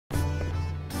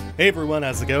Hey everyone,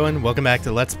 how's it going? Welcome back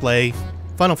to Let's Play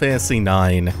Final Fantasy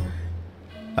IX.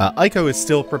 Iiko is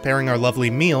still preparing our lovely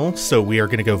meal, so we are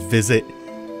going to go visit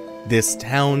this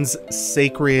town's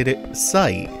sacred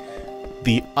site,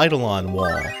 the Eidolon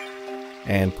Wall.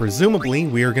 And presumably,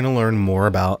 we are going to learn more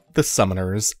about the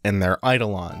summoners and their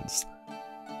Eidolons.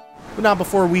 But not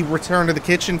before we return to the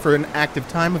kitchen for an active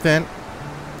time event.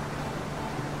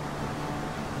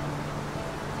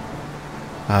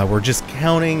 We're just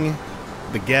counting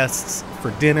the guests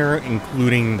for dinner,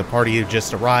 including the party who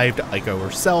just arrived, Iiko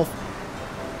herself,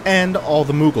 and all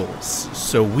the Moogles.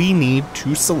 So we need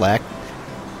to select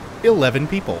 11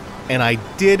 people. And I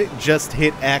did just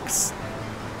hit X.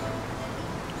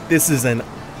 This is an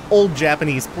old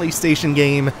Japanese PlayStation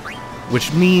game,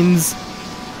 which means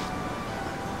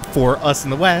for us in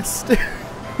the West,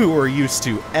 who are used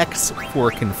to X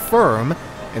for confirm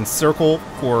and circle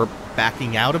for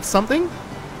backing out of something,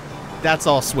 that's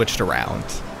all switched around.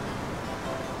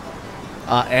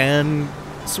 And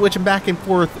switching back and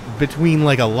forth between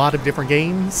like a lot of different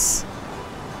games.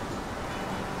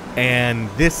 And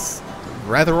this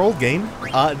rather old game,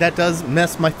 that does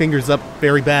mess my fingers up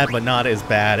very bad, but not as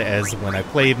bad as when I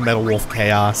played Metal Wolf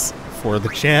Chaos for the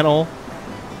channel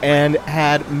and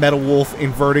had Metal Wolf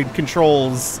inverted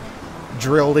controls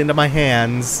drilled into my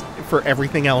hands for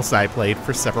everything else I played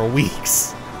for several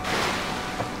weeks.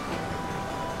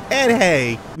 And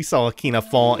hey, we saw Akina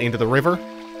fall into the river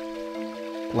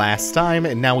last time,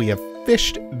 and now we have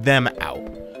fished them out.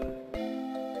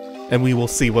 And we will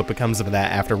see what becomes of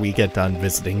that after we get done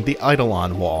visiting the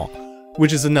Eidolon Wall,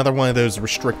 which is another one of those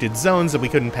restricted zones that we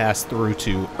couldn't pass through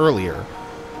to earlier.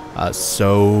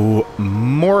 So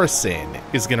Morrison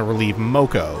is going to relieve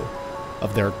Moko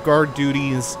of their guard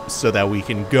duties so that we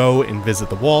can go and visit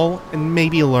the wall and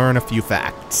maybe learn a few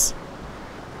facts.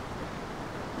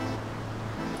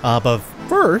 But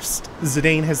first,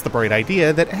 Zidane has the bright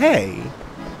idea that, hey,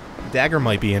 Dagger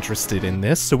might be interested in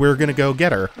this, so we're gonna go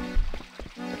get her.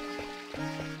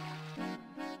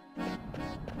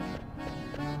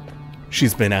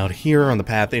 She's been out here on the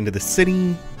path into the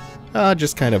city,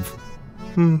 just kind of,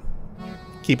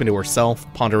 keeping to herself,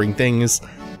 pondering things.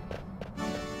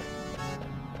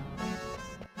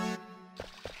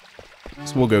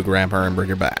 So we'll go grab her and bring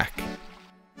her back.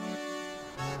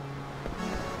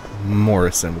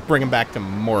 Morrison. We'll bring him back to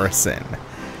Morrison.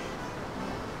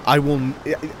 I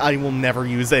will never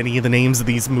use any of the names of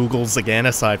these Moogles again,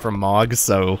 aside from Mog,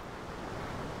 so...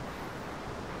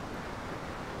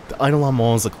 The Eidolon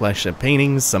Wall is a collection of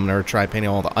paintings. Summoner tried painting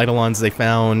all the Eidolons they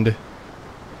found.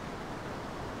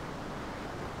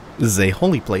 This is a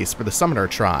holy place for the Summoner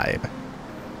tribe.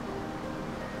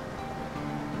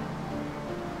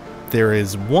 There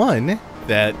is one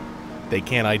that they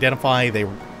can't identify. They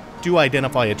do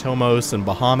identify Atomos and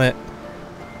Bahamut.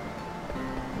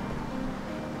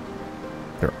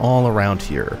 They're all around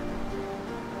here.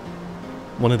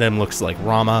 One of them looks like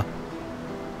Rama.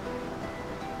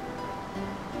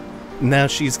 Now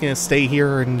she's gonna stay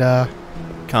here and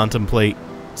contemplate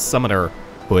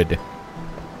summonerhood.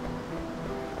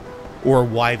 Or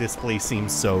why this place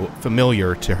seems so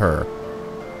familiar to her.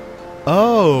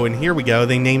 Oh, and here we go.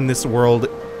 They named this world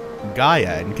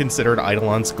Gaia and considered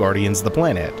Eidolon's guardians of the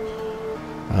planet.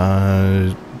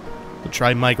 The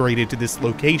tribe migrated to this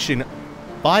location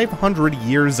 500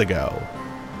 years ago,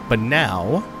 but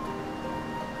now,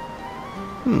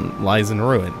 lies in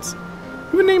ruins.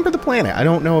 We have a name for the planet. I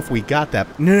don't know if we got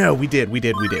that. No, we did.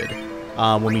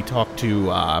 When we talked to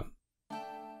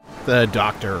the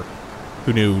doctor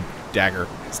who knew Dagger,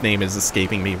 his name is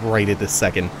escaping me right at this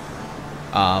second.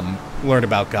 Learned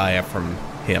about Gaia from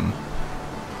him.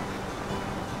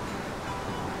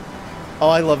 Oh,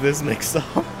 I love this mix-up.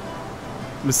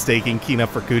 Mistaking Kina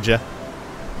for Kuja.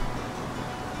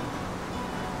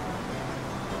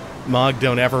 Mog,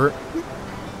 don't ever...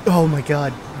 Oh my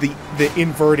god. The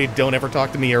inverted don't ever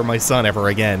talk to me or my son ever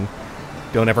again.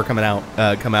 Don't ever come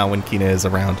out when Kina is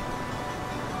around.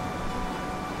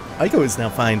 Iiko is now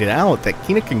finding out that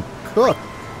Kina can cook.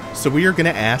 So we are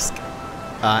going to ask,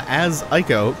 as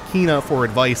Iiko, Kina for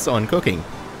advice on cooking.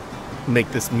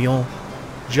 Make this meal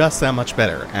just that much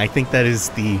better. And I think that is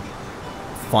the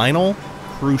final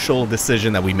crucial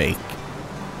decision that we make.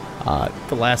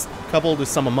 The last couple, to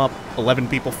sum them up, 11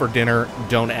 people for dinner,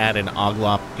 don't add an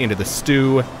oglop into the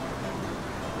stew.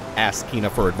 Ask Kina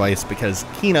for advice, because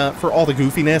Kina, for all the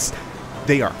goofiness,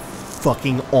 they are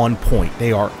fucking on point.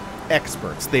 They are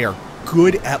experts. They are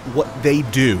good at what they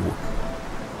do.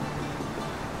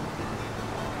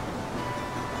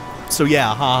 So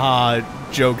yeah, haha,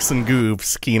 jokes and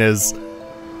goofs. Kina's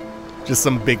just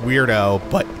some big weirdo,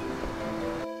 but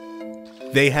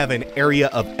They have an area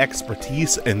of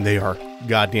expertise, and they are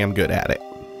goddamn good at it.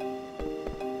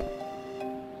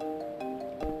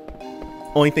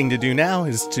 Only thing to do now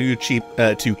is to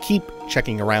keep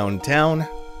checking around town,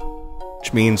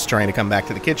 which means trying to come back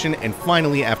to the kitchen, and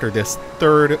finally, after this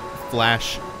third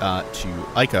flash to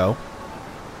Eiko,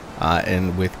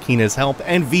 and with Kina's help,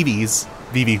 and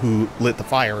Vivi who lit the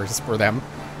fires for them,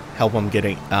 help them get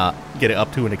it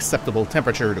up to an acceptable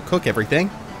temperature to cook everything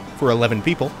for 11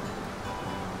 people.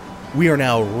 We are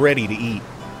now ready to eat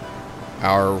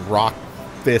our rock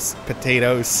fist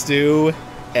potato stew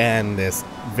and this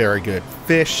very good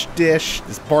fish dish,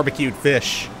 this barbecued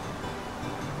fish.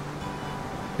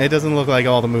 It doesn't look like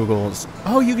all the Mughals.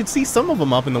 Oh, you can see some of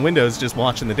them up in the windows just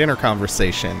watching the dinner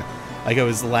conversation. Eiko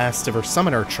is the last of her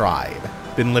summoner tribe.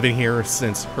 Been living here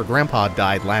since her grandpa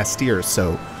died last year,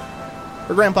 so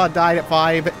her grandpa died at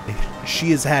 5.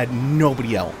 She has had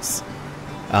nobody else.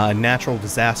 A natural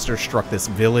disaster struck this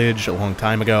village a long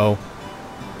time ago.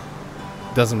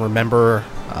 Doesn't remember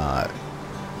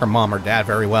her mom or dad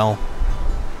very well.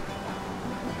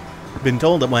 Been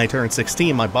told that when I turn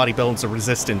 16, my body builds a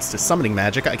resistance to summoning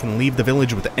magic. I can leave the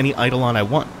village with any Eidolon I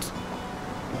want.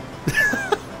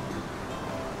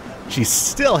 She's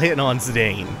still hitting on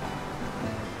Zidane.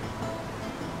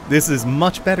 This is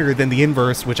much better than the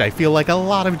inverse, which I feel like a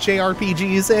lot of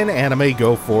JRPGs and anime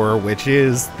go for, which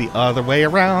is the other way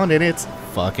around, and it's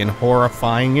fucking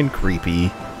horrifying and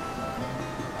creepy.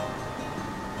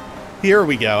 Here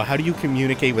we go. How do you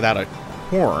communicate without a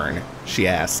horn? She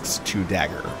asks to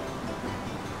Dagger.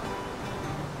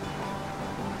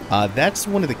 That's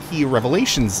one of the key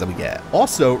revelations that we get.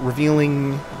 Also,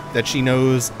 revealing that she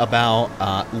knows about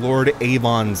Lord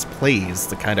Avon's plays,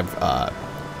 the kind of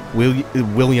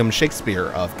William Shakespeare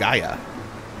of Gaia.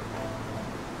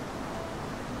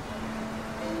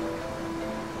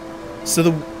 So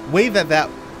the way that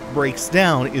breaks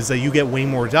down is that you get way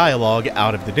more dialogue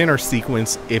out of the dinner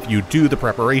sequence if you do the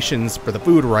preparations for the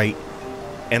food right,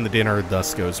 and the dinner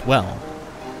thus goes well.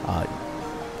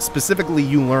 Specifically,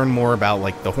 you learn more about,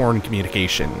 like, the horn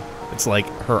communication. It's like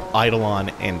her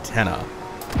Eidolon antenna.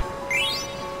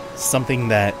 Something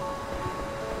that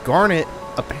Garnet,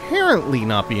 apparently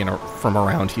not being from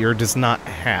around here, does not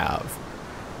have.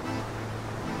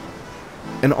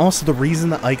 And also, the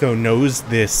reason that Eiko knows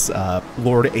this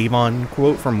Lord Avon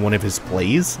quote from one of his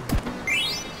plays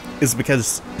is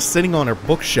because sitting on her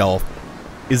bookshelf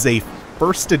is a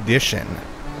first edition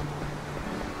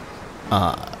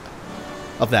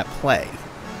of that play.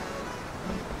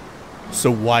 So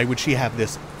why would she have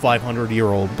this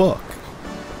 500-year-old book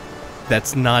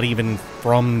that's not even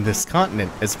from this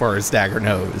continent, as far as Dagger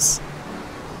knows?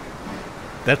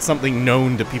 That's something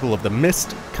known to people of the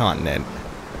Mist continent.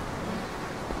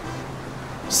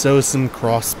 So some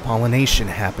cross-pollination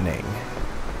happening.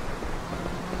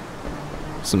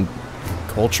 Some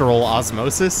cultural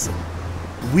osmosis.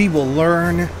 We will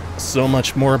learn so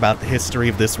much more about the history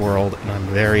of this world, and I'm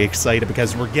very excited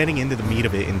because we're getting into the meat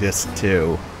of it in Disc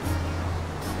 2.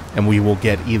 And we will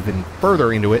get even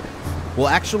further into it. We'll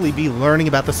actually be learning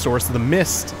about the source of the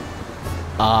mist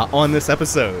on this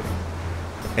episode.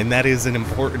 And that is an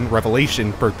important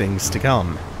revelation for things to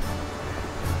come.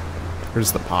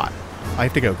 Here's the pot. I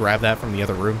have to go grab that from the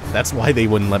other room. That's why they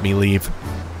wouldn't let me leave.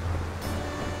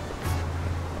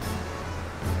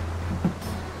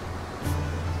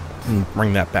 And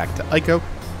bring that back to Eiko.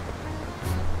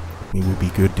 We will be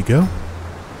good to go.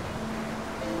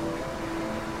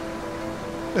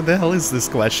 What the hell is this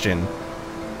question?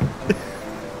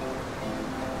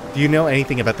 Do you know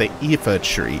anything about the Iifa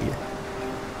Tree?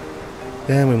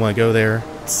 Then we want to go there.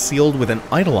 It's sealed with an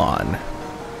Eidolon.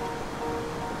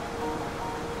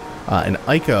 And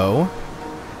Eiko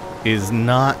is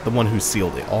not the one who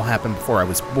sealed it. All happened before I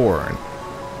was born.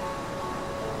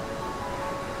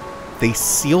 They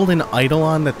sealed an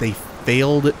Eidolon that they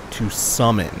failed to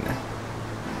summon.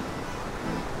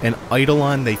 An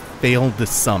Eidolon they failed to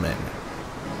summon.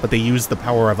 But they used the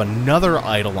power of another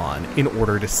Eidolon in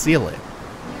order to seal it.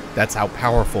 That's how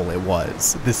powerful it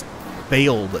was. This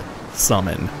failed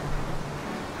summon.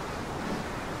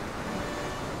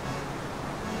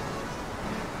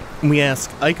 We ask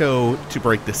Eiko to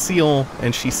break the seal,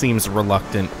 and she seems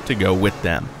reluctant to go with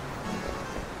them.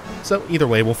 So either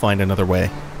way, we'll find another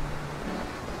way.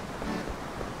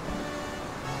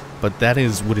 But that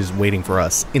is what is waiting for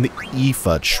us in the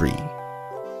Iifa Tree.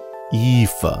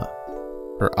 Iifa.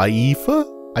 Or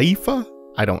Iifa? Iifa?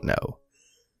 I don't know.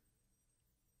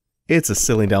 It's a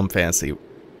silly, dumb fantasy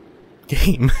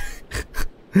game.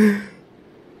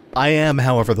 I am,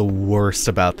 however, the worst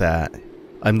about that.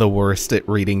 I'm the worst at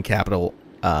reading capital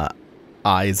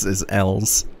I's as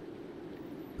L's.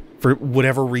 For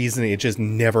whatever reason, it just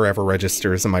never ever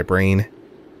registers in my brain.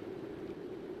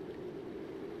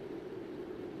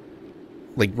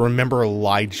 Like, remember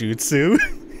Laijutsu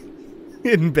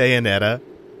in Bayonetta?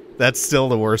 That's still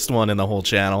the worst one in the whole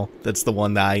channel. That's the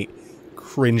one that I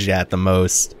cringe at the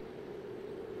most.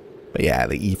 But yeah,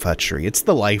 the Iifa Tree. It's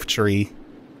the life tree.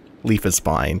 Leaf is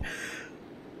fine.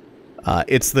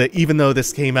 It's the, even though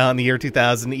this came out in the year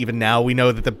 2000, even now we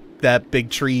know that that big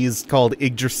tree is called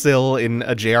Yggdrasil in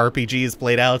a JRPG is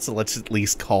played out, so let's at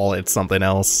least call it something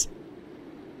else.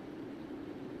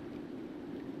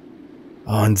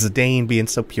 Oh, and Zidane being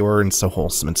so pure and so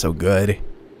wholesome and so good.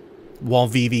 While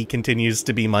Vivi continues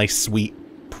to be my sweet,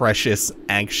 precious,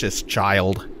 anxious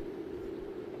child.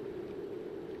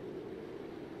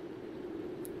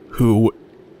 Who,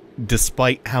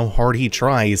 despite how hard he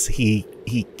tries, he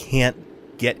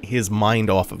can't get his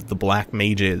mind off of the black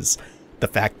mages. The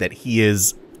fact that he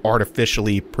is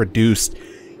artificially produced,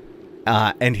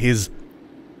 and his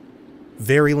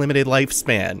very limited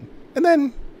lifespan. And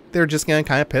then they're just gonna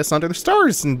kind of piss under the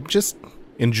stars and just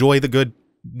enjoy the good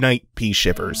night pea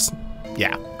shivers.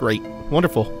 Yeah, great.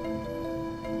 Wonderful.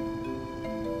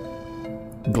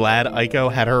 Glad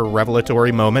Aiko had her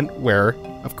revelatory moment where,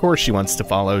 of course, she wants to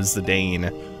follow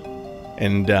Zidane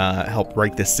and help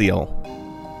write the seal.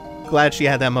 Glad she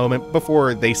had that moment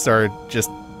before they started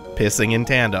just pissing in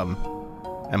tandem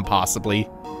and possibly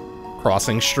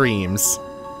crossing streams.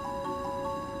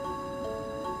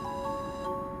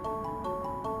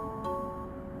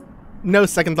 No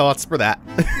second thoughts for that.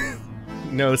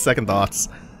 No second thoughts.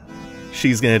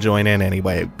 She's gonna join in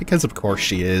anyway, because of course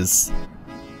she is.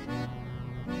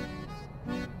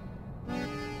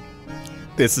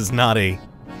 This is not a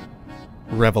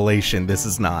revelation. This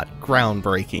is not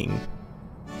groundbreaking.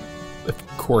 Of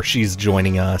course she's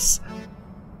joining us.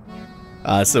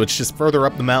 So it's just further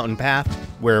up the mountain path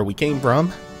where we came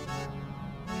from.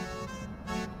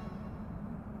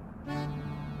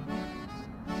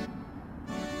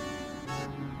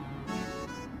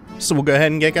 So we'll go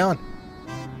ahead and get going.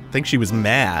 I think she was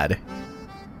mad.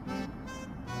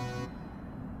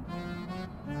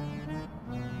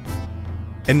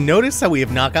 And notice how we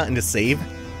have not gotten to save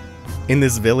in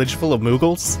this village full of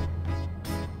Moogles.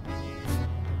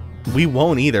 We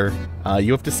won't either.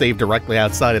 You have to save directly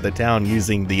outside of the town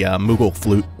using the Moogle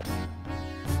flute.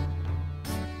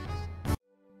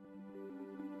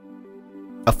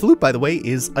 A flute, by the way,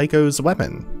 is Aiko's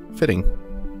weapon. Fitting.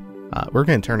 We're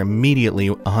going to turn immediately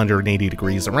 180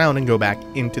 degrees around and go back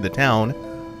into the town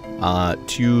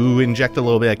to inject a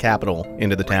little bit of capital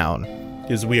into the town.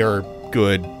 Because we are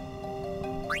good,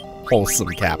 wholesome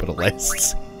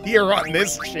capitalists here on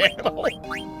this channel.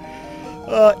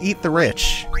 Eat the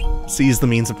rich. Seize the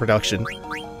means of production.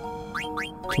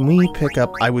 Can we pick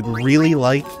up... I would really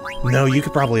like... No, you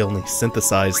could probably only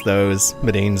synthesize those.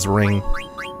 Midane's ring.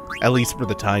 At least for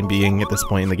the time being at this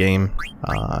point in the game.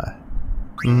 I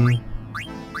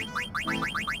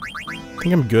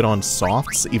think I'm good on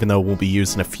softs, even though we'll be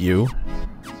using a few.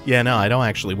 Yeah, no, I don't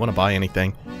actually want to buy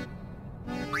anything.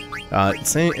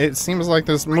 It seems like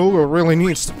this Moogle really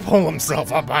needs to pull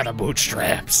himself up by the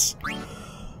bootstraps.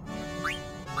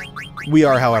 We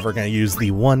are, however, going to use the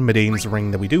one Midane's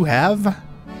ring that we do have.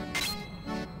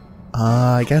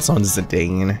 I guess on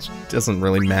Zidane. Doesn't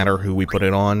really matter who we put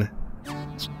it on.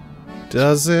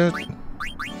 Does it?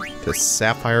 The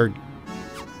Sapphire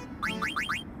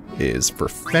is for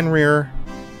Fenrir.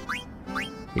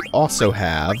 We also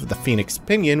have the Phoenix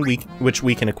Pinion, which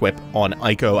we can equip on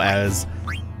Aiko as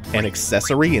an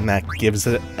accessory, and that gives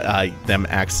them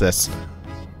access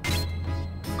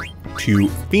to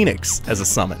Phoenix as a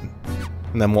summon.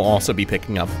 And then we'll also be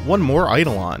picking up one more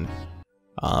Eidolon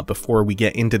before we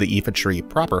get into the Iifa Tree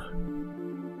proper.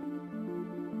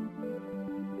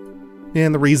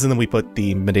 And the reason that we put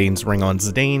the Midane's ring on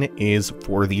Zidane is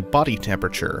for the body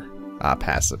temperature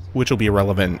passive, which will be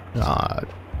relevant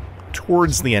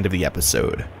towards the end of the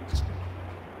episode.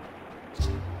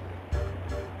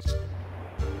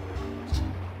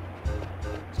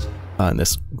 And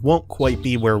this won't quite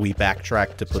be where we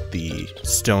backtrack to put the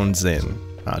stones in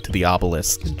to the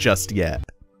obelisk just yet.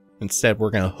 Instead, we're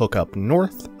going to hook up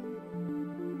north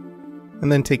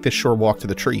and then take this short walk to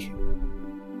the tree.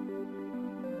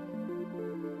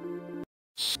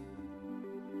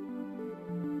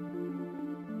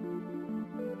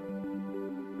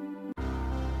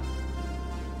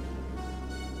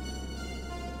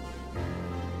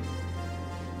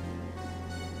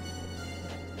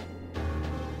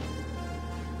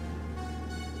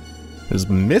 There's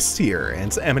mist here, and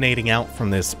it's emanating out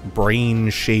from this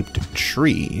brain-shaped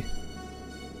tree.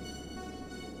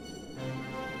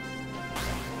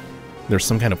 There's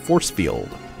some kind of force field.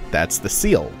 that's the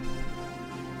seal.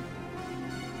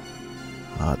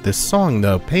 This song,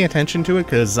 though, pay attention to it,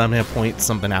 because I'm going to point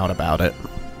something out about it.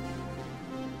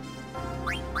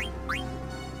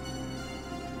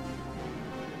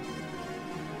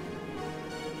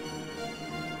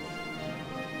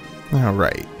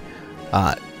 Alright.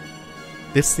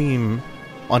 This theme,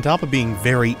 on top of being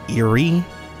very eerie,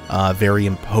 very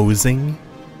imposing,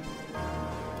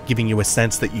 giving you a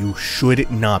sense that you should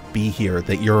not be here,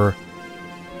 that you're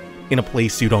in a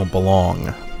place you don't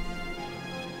belong.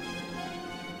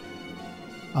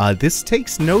 This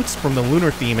takes notes from the lunar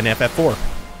theme in FF4.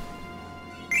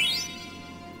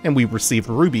 And we received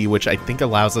Ruby, which I think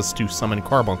allows us to summon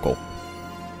Carbuncle.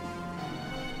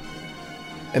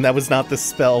 And that was not the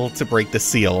spell to break the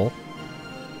seal.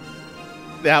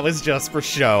 That was just for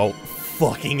show.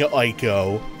 Fucking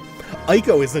Iiko.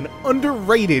 Iiko is an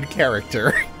underrated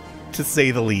character, to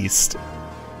say the least.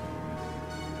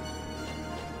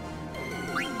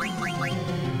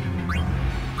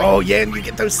 Oh yeah, and you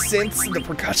get those synths and the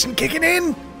percussion kicking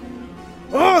in!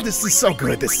 Oh, this is so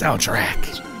good, this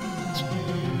soundtrack!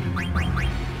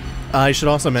 I should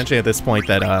also mention at this point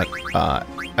that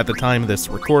at the time of this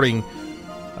recording,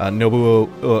 Nobuo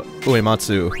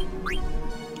Uematsu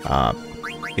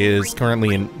is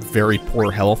currently in very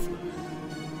poor health.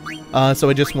 So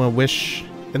I just want to wish,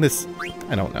 and this,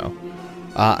 I don't know,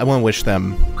 I want to wish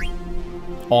them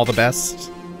all the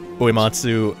best.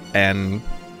 Uematsu and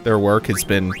their work has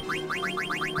been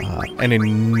an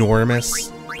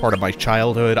enormous part of my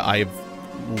childhood. I've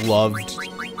loved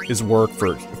his work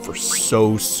for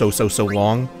so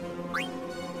long.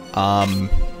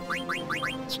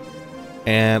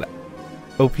 And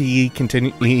OP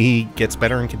he gets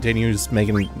better and continues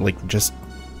making, like, just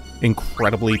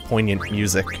incredibly poignant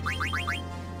music.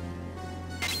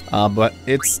 But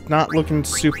it's not looking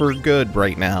super good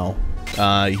right now.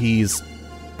 He's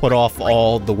put off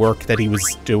all the work that he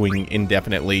was doing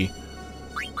indefinitely.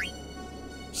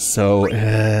 So,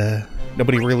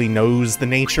 nobody really knows the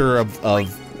nature of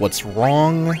what's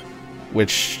wrong,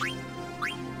 which,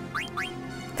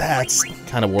 that's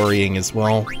kind of worrying as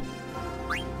well.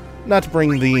 Not to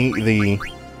bring the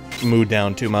mood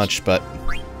down too much, but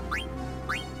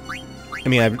I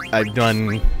mean, I've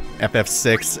done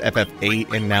FF6,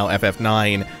 FF8, and now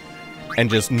FF9, and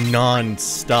just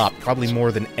non-stop, probably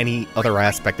more than any other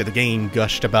aspect of the game,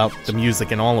 gushed about the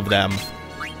music in all of them,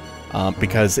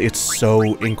 because it's so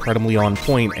incredibly on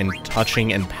point and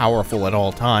touching and powerful at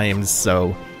all times,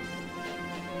 so...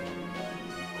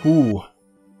 Ooh.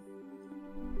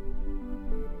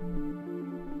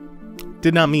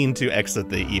 Did not mean to exit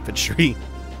the Iifa Tree.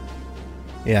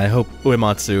 Yeah, I hope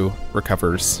Uematsu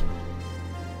recovers.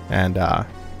 And, I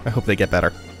hope they get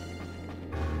better.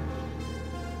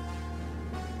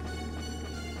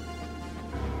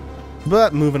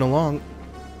 But, moving along...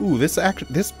 Ooh, this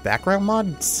background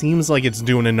mod seems like it's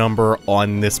doing a number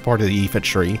on this part of the Iifa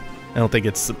Tree. I don't think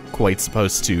it's quite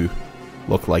supposed to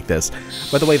look like this.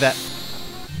 By the way, that...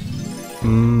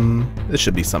 this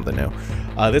should be something new.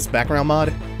 This background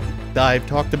mod that I've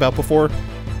talked about before,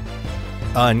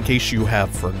 in case you have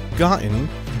forgotten,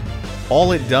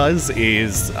 all it does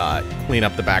is clean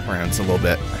up the backgrounds a little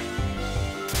bit.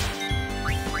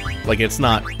 Like, it's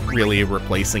not really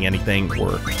replacing anything,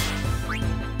 or...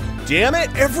 Damn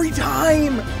it, every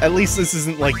time! At least this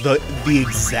isn't like the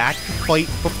exact fight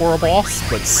before a boss,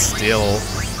 but still,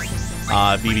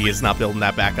 VIII is not building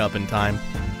that back up in time.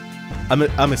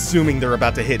 I'm assuming they're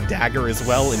about to hit Dagger as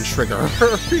well and trigger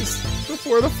hers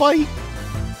before the fight.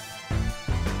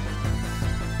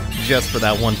 Just for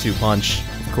that 1-2 punch,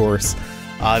 of course.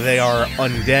 They are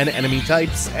undead enemy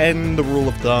types, and the rule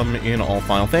of thumb in all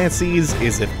Final Fantasies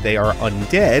is if they are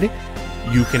undead,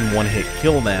 you can one-hit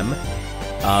kill them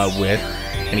with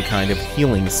any kind of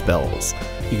healing spells.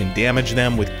 You can damage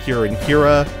them with Cure and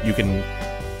Cura, you can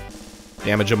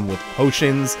damage them with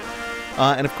potions,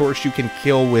 and of course you can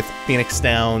kill with Phoenix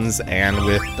Downs and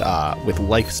with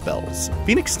life spells.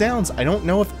 Phoenix Downs, I don't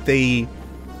know if they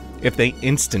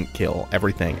instant kill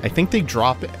everything. I think they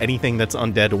drop anything that's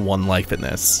undead to 1 life in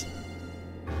this.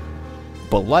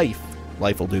 But life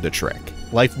will do the trick.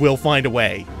 Life will find a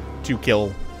way to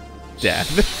kill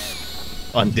death.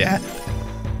 Undeath.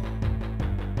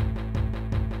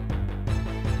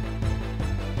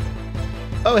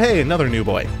 Oh hey, another new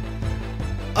boy.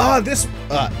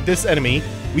 This enemy,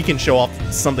 we can show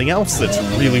off something else that's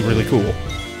really, really cool.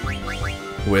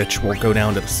 Which will go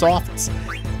down to the softs.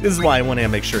 This is why I wanted to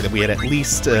make sure that we had at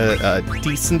least a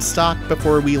decent stock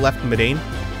before we left Medain.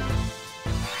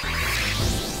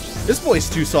 This boy's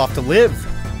too soft to live.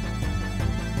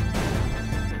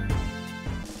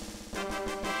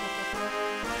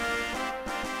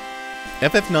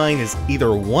 FF9 is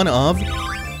either one of,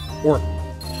 or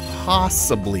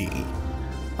possibly,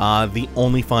 the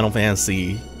only Final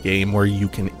Fantasy game where you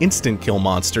can instant kill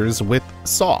monsters with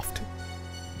soft.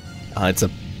 It's a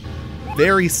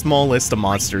very small list of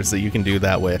monsters that you can do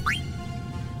that with.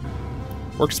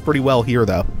 Works pretty well here,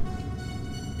 though.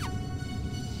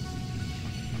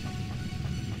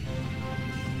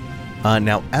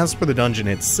 Now, as for the dungeon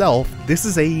itself, this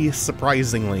is a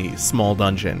surprisingly small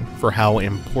dungeon for how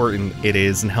important it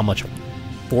is and how much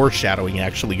foreshadowing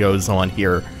actually goes on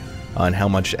here, and how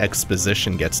much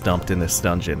exposition gets dumped in this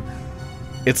dungeon.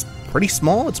 It's pretty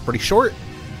small, it's pretty short,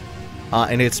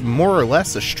 and it's more or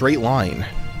less a straight line.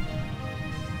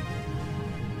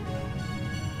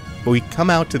 But we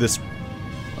come out to this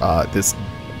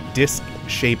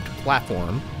disc-shaped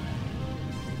platform,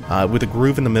 with a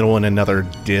groove in the middle and another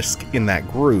disc in that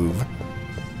groove.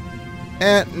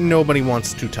 And nobody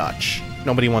wants to touch.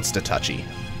 Nobody wants to touchy.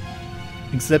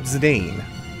 Except Zidane.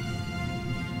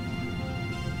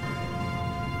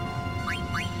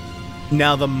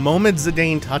 Now, the moment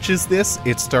Zidane touches this,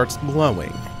 it starts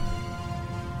glowing.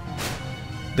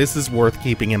 This is worth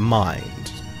keeping in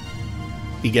mind.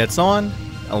 He gets on,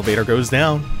 elevator goes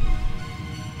down.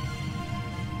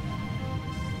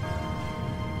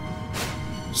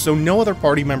 So no other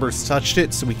party members touched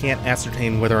it, so we can't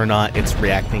ascertain whether or not it's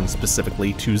reacting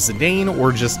specifically to Zidane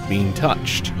or just being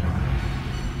touched.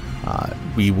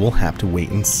 We will have to wait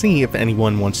and see if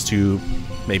anyone wants to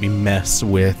maybe mess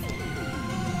with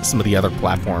some of the other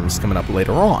platforms coming up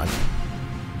later on.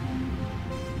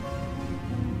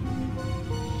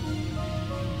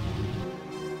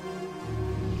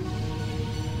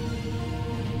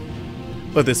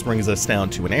 But this brings us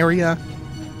down to an area,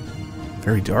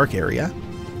 very dark area,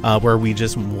 where we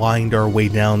just wind our way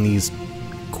down these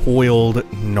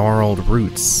coiled, gnarled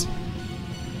roots.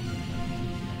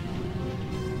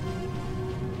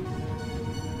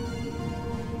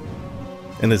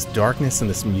 And this darkness and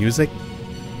this music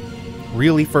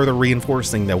really further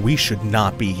reinforcing that we should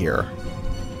not be here.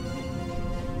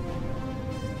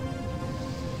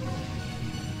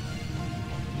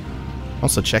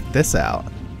 Also, check this out.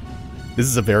 This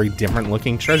is a very different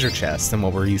looking treasure chest than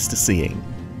what we're used to seeing.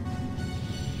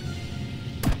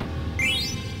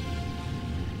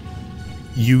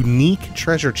 Unique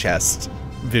treasure chest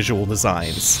visual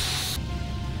designs.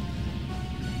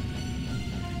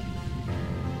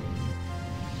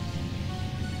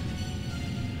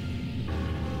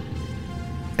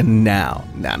 And now.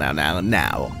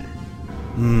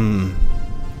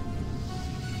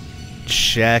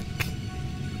 Check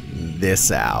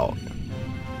this out.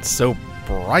 It's so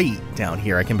bright down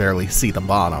here I can barely see the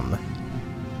bottom.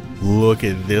 Look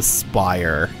at this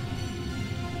spire.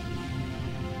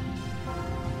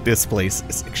 This place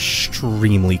is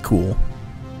extremely cool.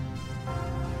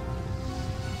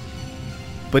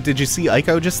 But did you see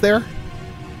Eiko just there?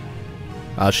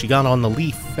 She got on the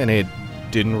leaf and it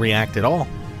didn't react at all.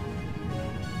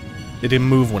 It didn't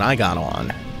move when I got on.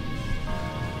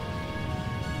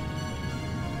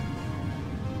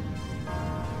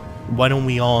 Why don't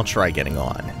we all try getting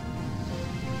on?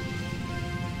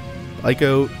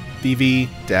 Eiko, Vivi,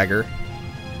 Dagger,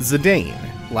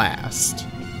 Zidane last.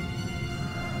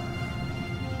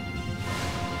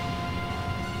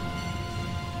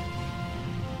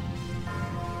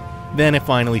 Then it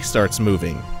finally starts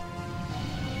moving.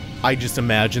 I just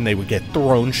imagine they would get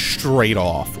thrown straight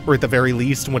off, or at the very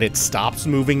least, when it stops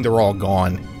moving, they're all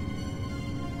gone.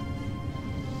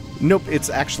 Nope, it's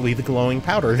actually the glowing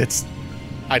powder that's,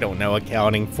 I don't know,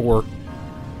 accounting for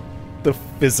the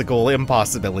physical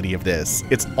impossibility of this.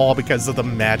 It's all because of the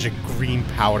magic green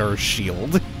powder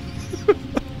shield.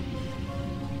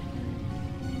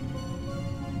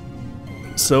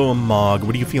 So, Mog,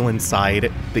 what do you feel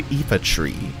inside the Iifa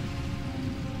Tree?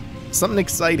 Something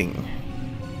exciting.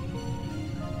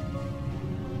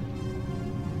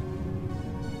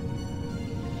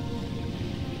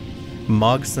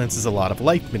 Mog senses a lot of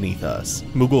life beneath us.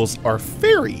 Muggles are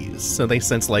fairies, so they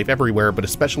sense life everywhere, but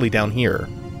especially down here.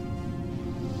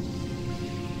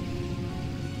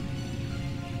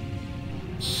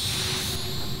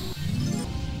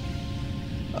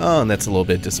 Oh, and that's a little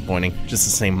bit disappointing. Just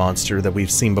the same monster that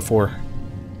we've seen before.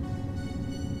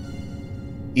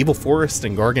 Evil Forest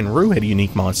and Gargan Rue had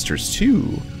unique monsters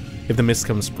too. If the mist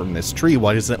comes from this tree,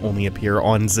 why does it only appear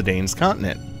on Zidane's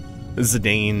continent?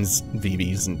 Zidane's,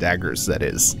 Vivi's, and Dagger's, that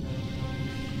is.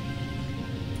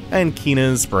 And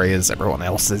Kina's, Brea's, everyone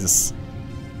else's.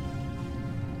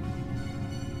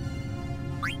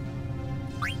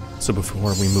 So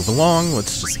before we move along,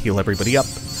 let's just heal everybody up.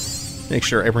 Make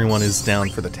sure everyone is down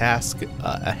for the task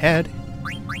ahead.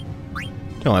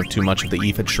 Don't have too much of the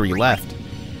Iifa Tree left.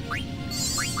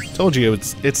 Told you,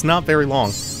 it's not very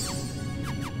long.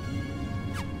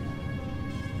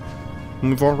 And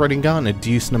we've already gotten a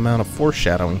decent amount of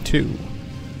foreshadowing, too.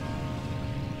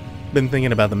 Been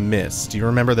thinking about the mist. Do you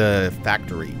remember the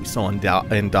factory we saw in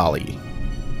Dali?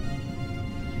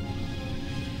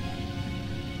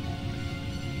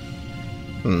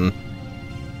 The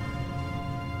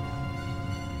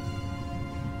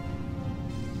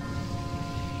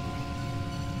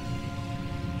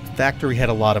factory had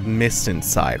a lot of mist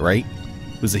inside, right?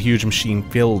 It was a huge machine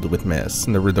filled with mist,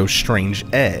 and there were those strange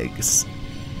eggs.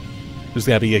 There's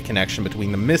gotta be a connection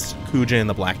between the mist, Kuja, and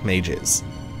the black mages.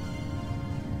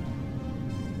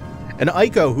 And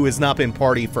Aiko, who has not been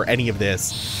party for any of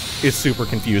this, is super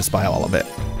confused by all of it.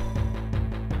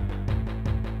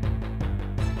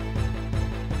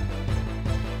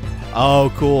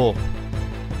 Oh, cool.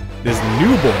 This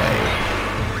new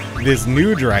boy, this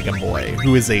new dragon boy,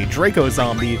 who is a Draco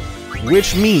zombie,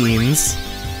 which means,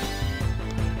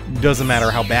 doesn't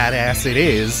matter how badass it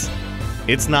is,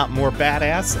 it's not more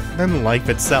badass than life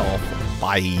itself.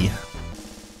 Bye.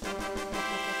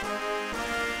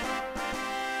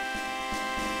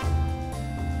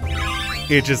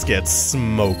 It just gets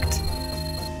smoked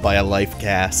by a life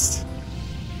cast.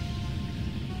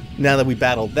 Now that we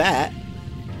battled that,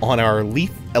 on our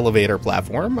leaf elevator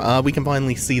platform, we can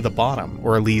finally see the bottom,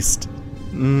 or at least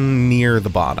near the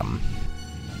bottom.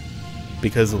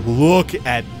 Because look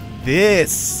at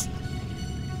this!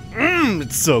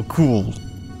 It's so cool.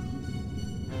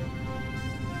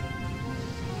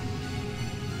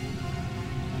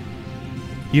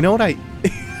 You know what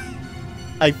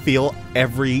I feel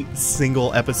every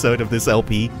single episode of this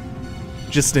LP?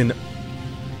 Just an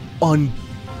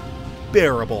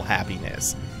unbearable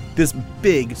happiness. This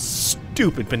big,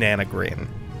 stupid banana grin.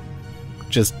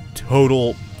 Just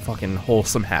total fucking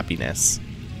wholesome happiness.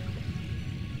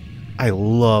 I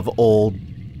love old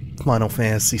Final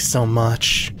Fantasy so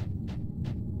much.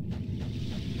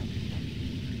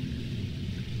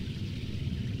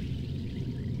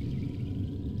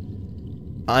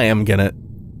 I am gonna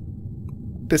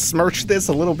besmirch this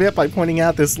a little bit by pointing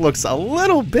out this looks a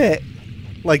little bit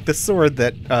like the sword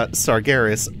that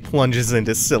Sargeras plunges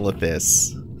into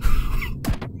Silithus.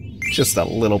 Just a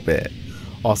little bit.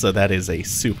 Also, that is a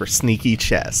super sneaky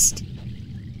chest.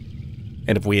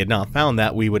 And if we had not found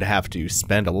that, we would have to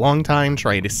spend a long time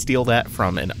trying to steal that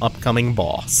from an upcoming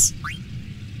boss.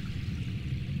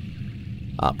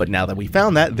 But now that we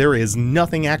found that, there is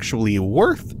nothing actually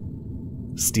worth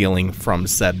stealing from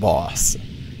said boss.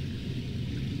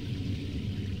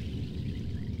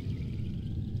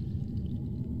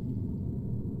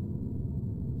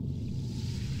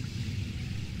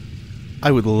 I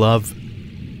would love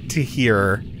to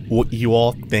hear what you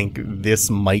all think this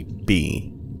might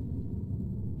be.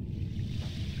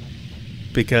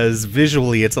 Because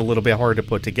visually it's a little bit hard to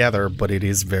put together, but it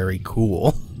is very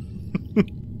cool.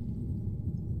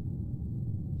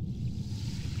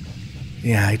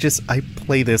 Yeah, I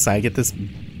play this, I get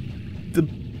the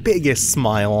biggest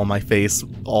smile on my face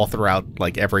all throughout,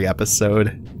 like, every episode.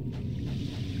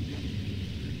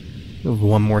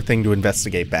 One more thing to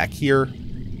investigate back here.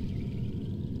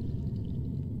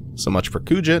 So much for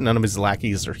Kuja, none of his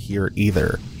lackeys are here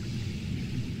either.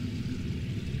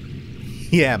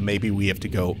 Yeah, maybe we have to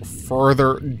go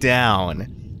further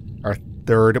down. Our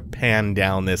third pan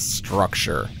down this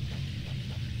structure.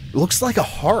 It looks like a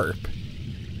harp.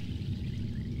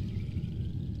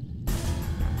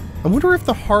 I wonder if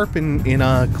the harp in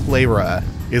Clara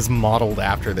is modeled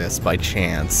after this by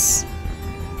chance.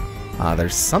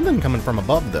 There's something coming from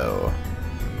above, though.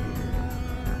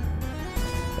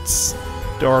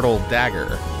 Startled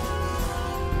dagger.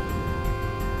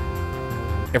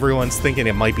 Everyone's thinking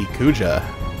it might be Kuja.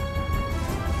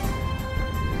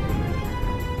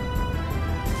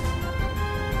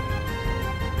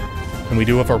 And we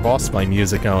do have our boss fight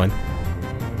music going.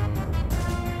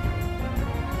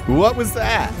 What was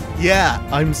that? Yeah,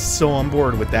 I'm so on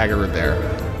board with Dagger there.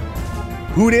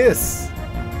 Who dis?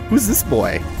 Who's this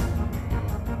boy?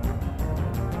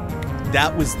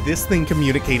 That was this thing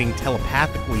communicating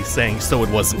telepathically saying so it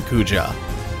wasn't Kuja.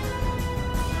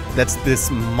 That's this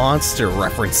monster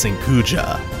referencing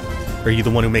Kuja. Are you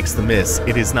the one who makes the mist?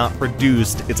 It is not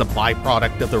produced, it's a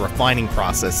byproduct of the refining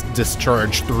process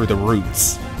discharged through the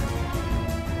roots.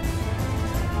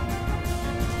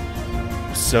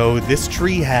 So this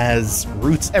tree has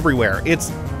roots everywhere.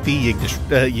 It's the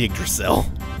Yggdrasil.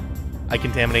 I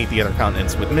contaminate the other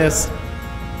continents with mist.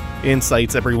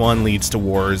 Incites everyone, leads to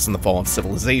wars and the fall of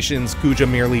civilizations. Kuja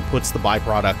merely puts the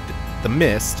byproduct, the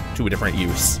mist, to a different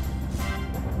use.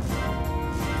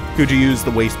 Kuja used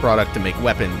the waste product to make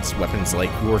weapons like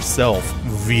yourself,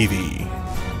 VIII.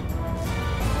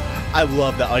 I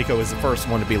love that Aiko is the first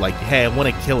one to be like, hey, I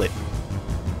want to kill it.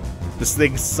 This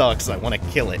thing sucks, I want to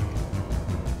kill it.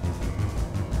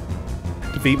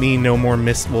 Defeat me, no more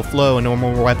mist will flow, and no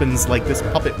more weapons like this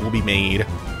puppet will be made.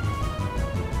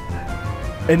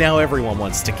 And now everyone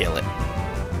wants to kill it.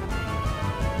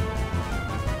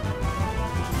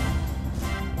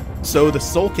 So the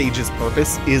Soul Cage's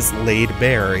purpose is laid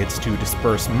bare. It's to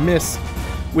disperse mist,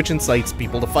 which incites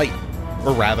people to fight.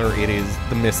 Or rather,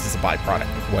 the mist is a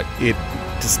byproduct of what it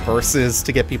disperses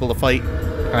to get people to fight.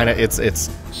 Kinda, it's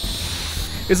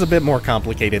a bit more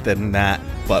complicated than that,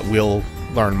 but we'll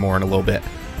learn more in a little bit.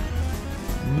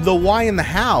 The why and the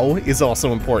how is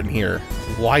also important here.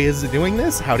 Why is it doing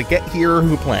this? How to get here?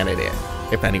 Who planted it?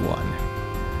 If anyone.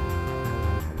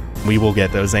 We will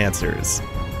get those answers.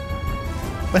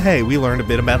 But hey, we learned a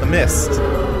bit about the mist.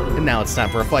 And now it's time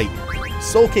for a fight.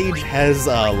 Soul Cage has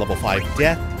level 5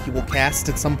 death. He will cast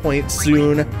at some point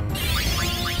soon.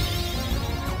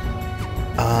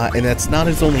 And that's not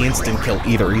his only instant kill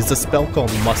either. He's a spell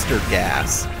called Mustard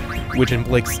Gas, which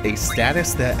inflicts a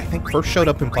status that I think first showed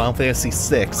up in Final Fantasy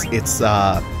VI. It's,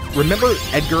 remember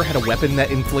Edgar had a weapon that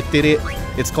inflicted it?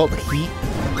 It's called Heat.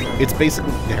 It's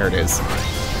basically, there it is.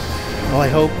 Well, I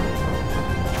hope.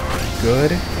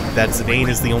 Good. That Zidane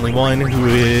is the only one who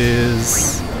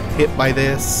is hit by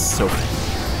this. So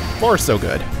far, so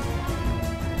good.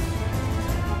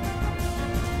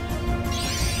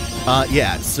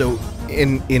 Yeah, so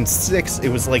in 6, it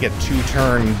was like a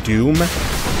 2-turn Doom.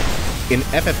 In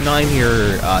FF9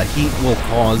 here, Heat will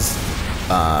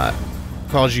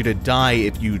cause you to die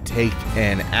if you take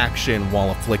an action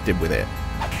while afflicted with it.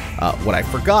 What I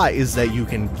forgot is that you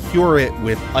can cure it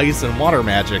with ice and water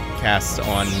magic cast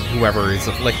on whoever is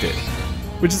afflicted,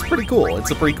 which is pretty cool.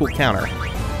 It's a pretty cool counter.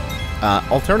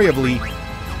 Alternatively,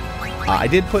 I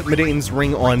did put Midane's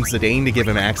ring on Zidane to give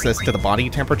him access to the body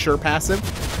temperature passive,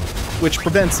 which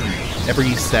prevents him.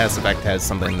 Every status effect has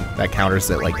something that counters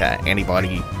it, like that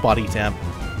antibody, body temp,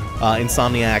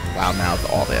 Insomniac,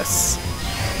 Loudmouth, all this.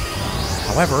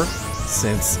 However,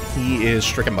 since he is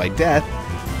stricken by death,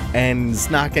 and is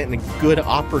not getting a good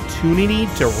opportunity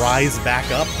to rise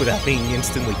back up without being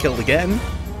instantly killed again,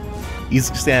 he's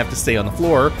just gonna have to stay on the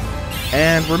floor.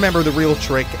 And remember the real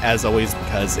trick, as always,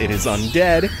 because it is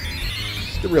undead,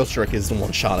 the real trick is to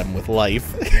one-shot him with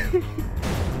life.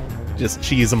 Just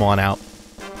cheese him on out.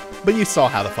 But you saw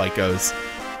how the fight goes.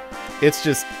 It's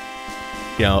just,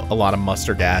 you know, a lot of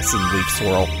mustard gas and leaf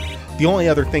swirl. The only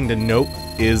other thing to note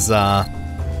is,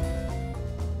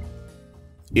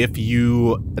 if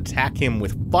you attack him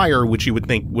with fire, which you would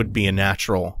think would be a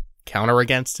natural counter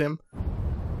against him,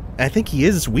 I think he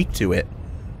is weak to it.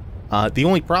 The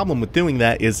only problem with doing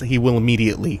that is he will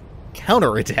immediately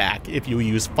counterattack if you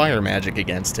use fire magic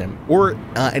against him, or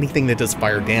anything that does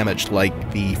fire damage,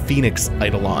 like the Phoenix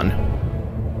Eidolon.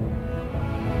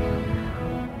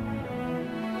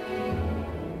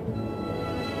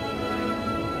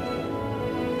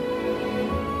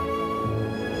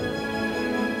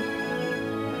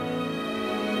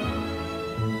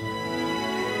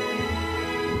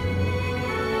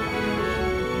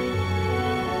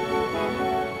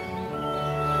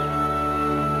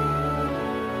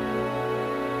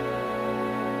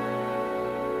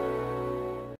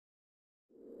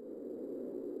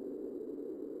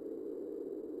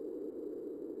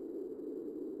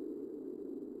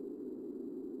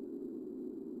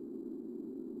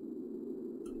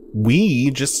 We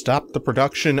just stopped the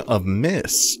production of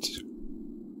Mist.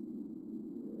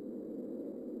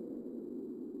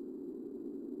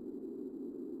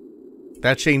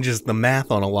 That changes the math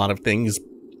on a lot of things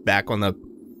back on the...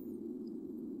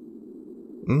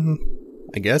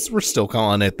 I guess we're still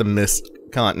calling it the Mist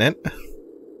Continent.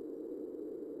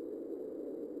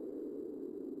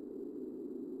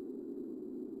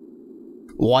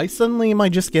 Why suddenly am I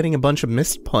just getting a bunch of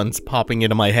Mist puns popping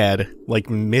into my head? Like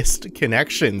Mist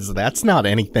connections, that's not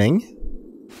anything.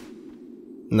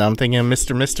 Now I'm thinking of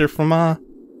Mr. Mister from,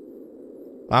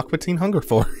 Aqua Teen Hunger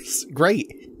Force.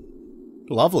 Great.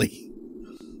 Lovely.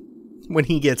 When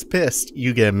he gets pissed,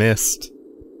 you get missed.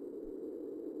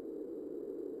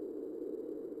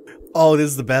 Oh,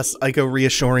 this is the best. Aiko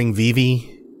reassuring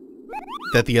VIII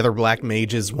that the other black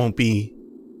mages won't be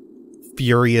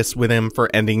furious with him for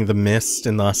ending the mist,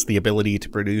 and thus the ability to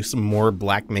produce more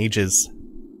black mages.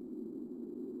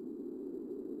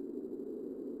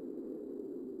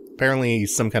 Apparently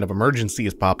some kind of emergency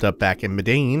has popped up back in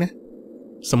Medane.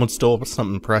 Someone stole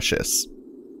something precious.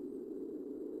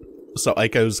 So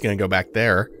Aiko's gonna go back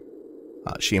there.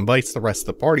 She invites the rest of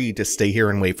the party to stay here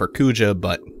and wait for Kuja,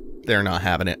 but they're not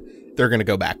having it. They're going to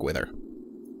go back with her.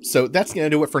 So that's going to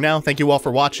do it for now. Thank you all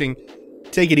for watching.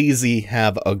 Take it easy.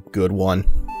 Have a good one.